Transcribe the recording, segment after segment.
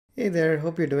Hey there,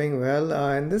 hope you're doing well.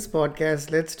 In this podcast,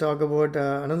 let's talk about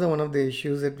another one of the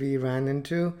issues that we ran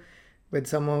into with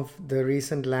some of the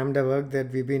recent Lambda work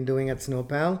that we've been doing at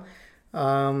Snowpal.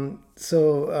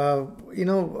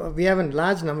 We have a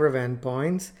large number of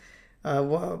endpoints.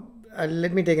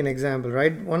 Let me take an example,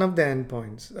 right? One of the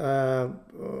endpoints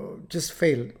just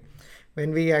failed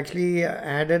when we actually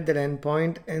added that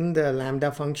endpoint in the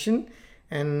Lambda function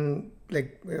and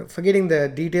forgetting the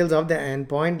details of the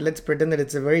endpoint, let's pretend that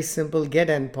it's a very simple get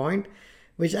endpoint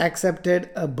which accepted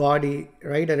a body,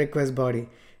 right? A request body.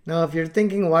 Now, if you're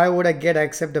thinking, why would a get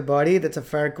accept a body? That's a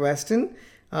fair question.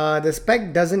 The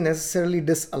spec doesn't necessarily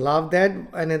disallow that,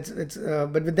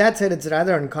 and but with that said, it's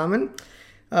rather uncommon.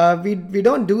 We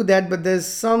don't do that, but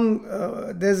there's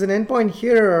an endpoint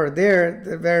here or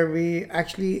there where we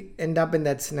actually end up in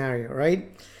that scenario,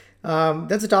 right?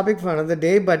 That's a topic for another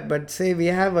day. But say we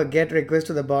have a get request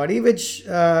to the body, which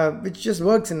just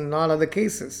works in all other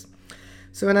cases.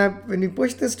 So when we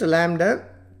push this to Lambda,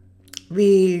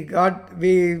 we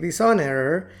saw an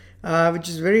error, which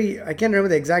is very, I can't remember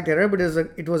the exact error, but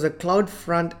it was a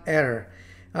CloudFront error.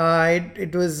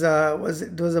 It was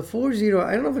a 40.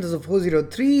 I don't know if it was a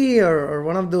 403 or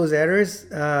one of those errors,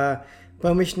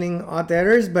 permissioning auth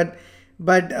errors, but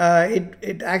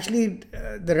it actually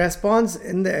the response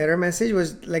in the error message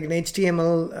was like an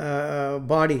HTML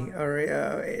body, or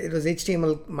it was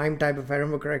HTML MIME type, if I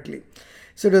remember correctly.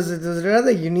 So it was a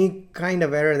rather unique kind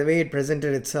of error, the way it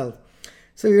presented itself.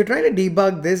 So you're trying to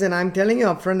debug this, and I'm telling you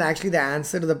upfront actually the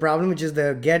answer to the problem, which is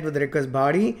the get with the request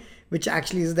body, which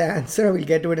actually is the answer. We'll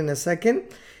get to it in a second.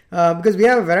 Because we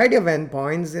have a variety of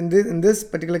endpoints. In this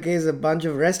particular case, a bunch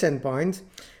of REST endpoints,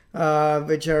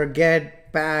 which are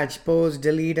get, patch, post,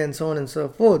 delete, and so on and so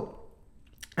forth.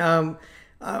 Um,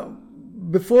 uh,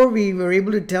 Before we were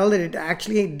able to tell that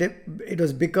it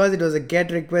was because it was a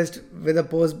get request with a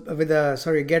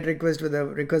get request with a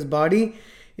request body.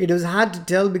 It was hard to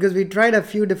tell because we tried a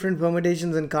few different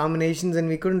permutations and combinations, and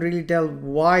we couldn't really tell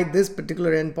why this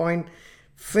particular endpoint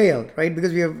failed, right?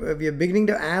 Because we are beginning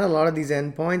to add a lot of these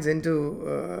endpoints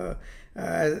into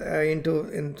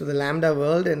the Lambda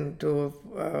world, and to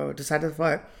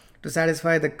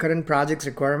satisfy the current project's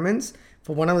requirements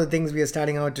for one of the things we are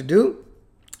starting out to do.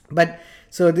 But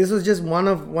so this was just one.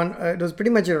 It was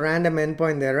pretty much a random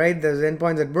endpoint there, right? There's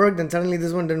endpoints that worked, and suddenly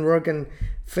this one didn't work and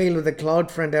failed with a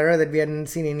CloudFront error that we hadn't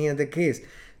seen in any other case.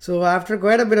 So after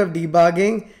quite a bit of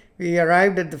debugging, we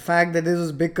arrived at the fact that this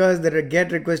was because the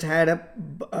get request had a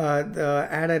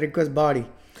request body.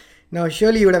 Now,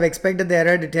 surely you would have expected the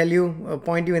error to tell you,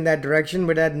 point you in that direction,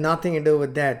 but it had nothing to do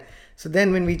with that. So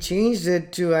then when we changed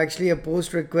it to actually a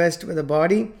post request with a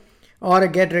body, or a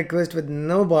get request with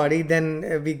no body,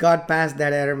 then we got past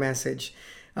that error message.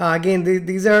 Again,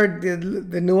 these are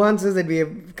the nuances that we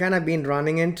have kind of been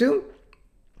running into.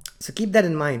 So keep that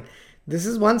in mind. This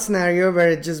is one scenario where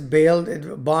it just bailed,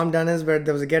 it bombed on us, where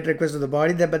there was a get request to the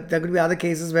body. But there could be other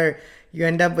cases where you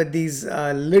end up with these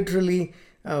literally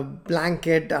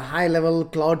blanket, high-level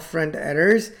CloudFront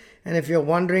errors. And if you're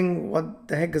wondering what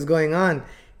the heck is going on,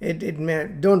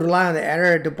 don't rely on the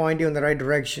error to point you in the right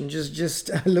direction. Just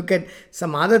look at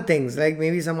some other things, like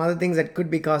maybe some other things that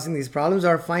could be causing these problems,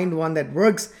 or find one that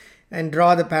works and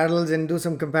draw the parallels and do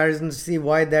some comparisons to see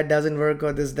why that doesn't work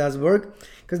or this does work.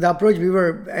 Because the approach, we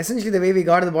were essentially, the way we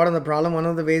got to the bottom of the problem, one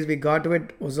of the ways we got to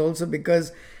it was also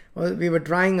because we were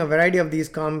trying a variety of these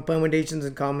permutations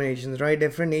and combinations, right?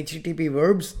 Different HTTP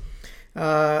verbs,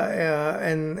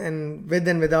 and with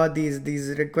and without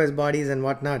these request bodies and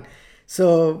whatnot.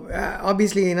 So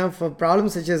obviously, for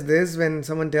problems such as this, when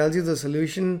someone tells you the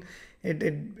solution,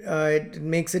 it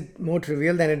makes it more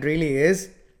trivial than it really is.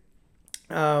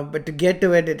 But to get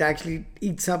to it, it actually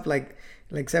eats up like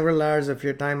several hours of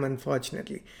your time,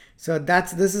 unfortunately. So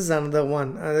this is another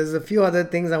one. There's a few other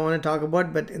things I want to talk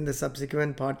about, but in the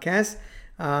subsequent podcast.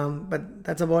 But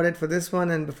that's about it for this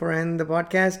one. And before I end the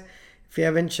podcast, if you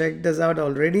haven't checked us out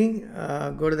already,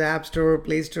 go to the App Store,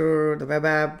 Play Store, the web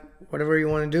app, whatever you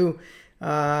want to do.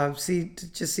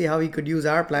 See how we could use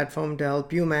our platform to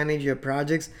help you manage your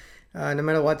projects, no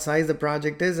matter what size the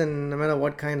project is and no matter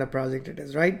what kind of project it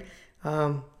is, right?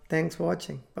 Thanks for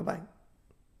watching. Bye bye.